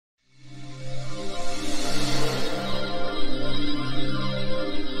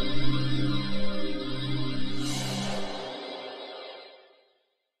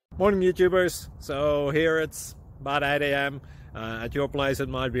Morning YouTubers. So here it's about 8 a.m. At your place it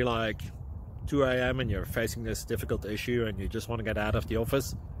might be like 2 a.m. and you're facing this difficult issue and you just want to get out of the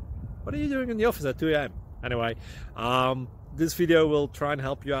office. What are you doing in the office at 2 a.m.? Anyway, this video will try and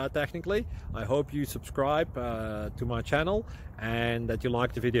help you out technically. I hope you subscribe to my channel and that you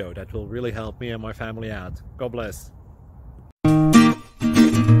like the video. That will really help me and my family out. God bless.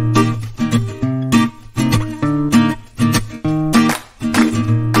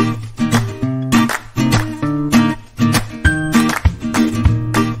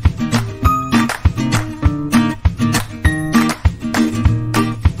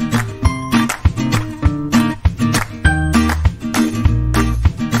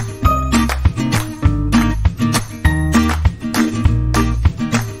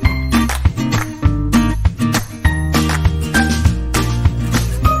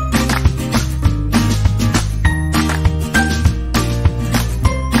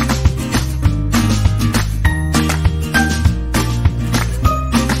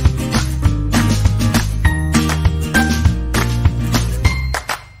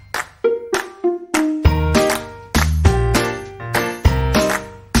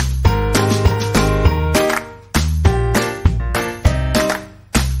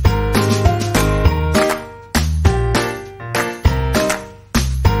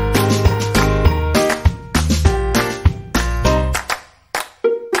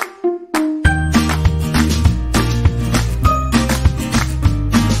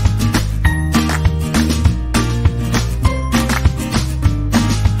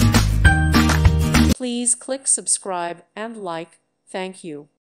 Please click subscribe and like. Thank you.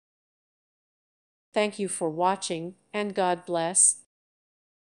 Thank you for watching, and God bless.